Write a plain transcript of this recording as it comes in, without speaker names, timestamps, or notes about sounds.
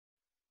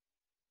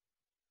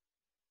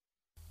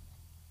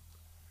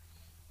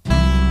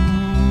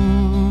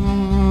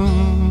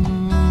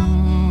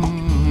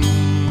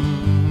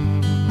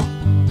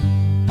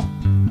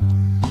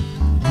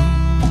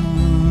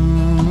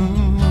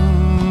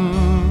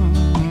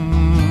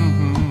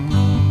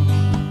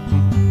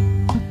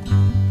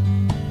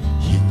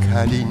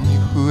光に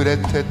触れ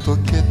て溶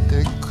け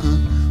てく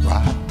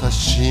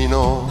私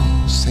の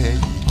正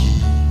義。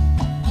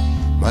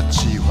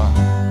街は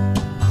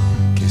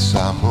今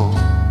朝も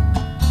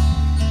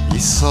急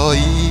い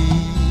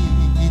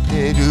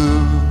でる。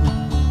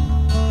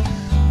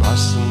バ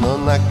スの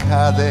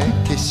中で化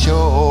粧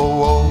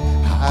を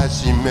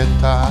始め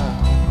た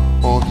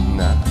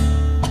女。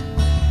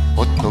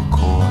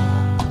男は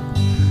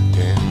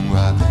電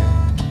話で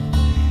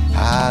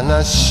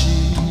話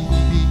し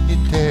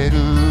てる。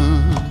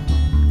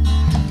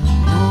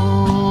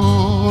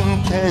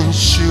運転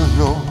手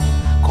の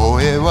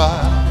声は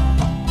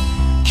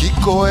聞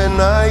こえ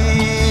ない。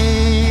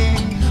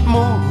モ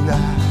ラ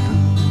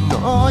ル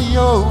の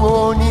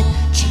ように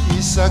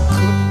小さく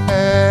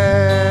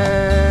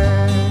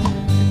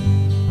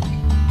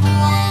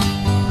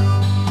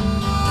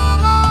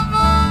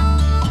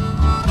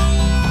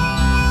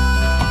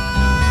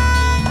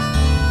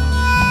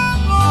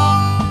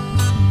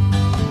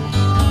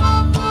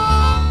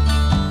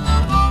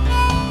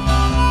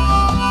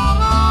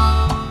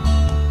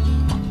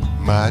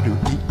丸い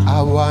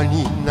泡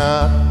に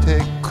なっ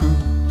てく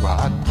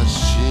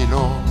私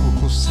の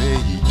正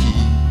義。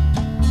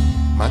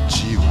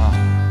街は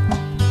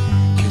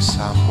今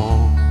朝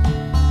も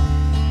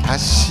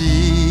走っ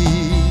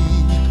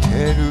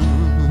てる。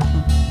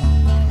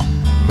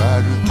ま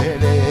るで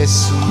レー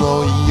スの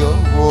よ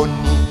うに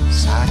先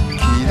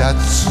立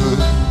つ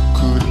車。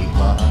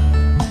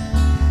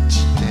自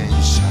転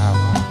車は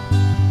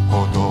歩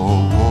道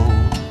を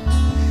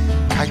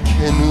駆け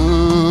抜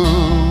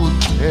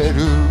ける。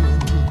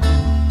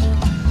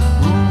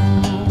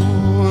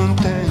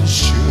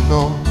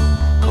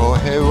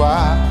声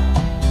は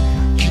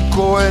聞こ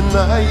え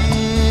ない。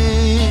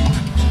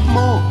モ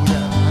ラ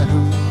ル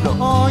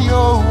のよ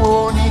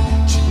うに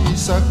小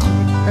さく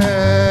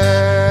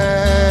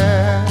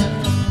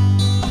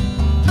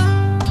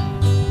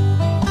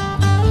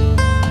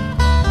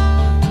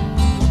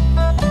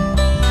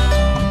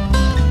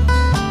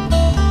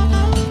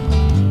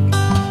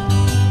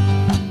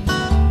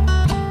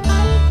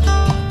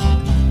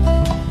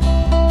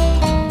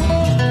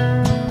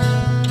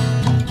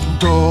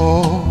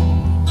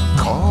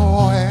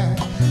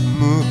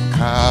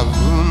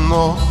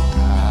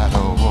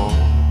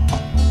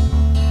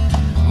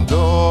ど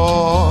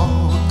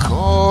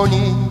こに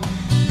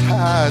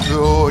た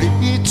どり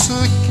着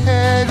け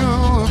る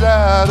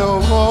だろ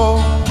う。ど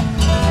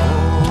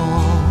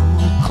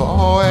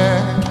こへ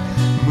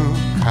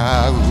向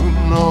かう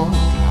の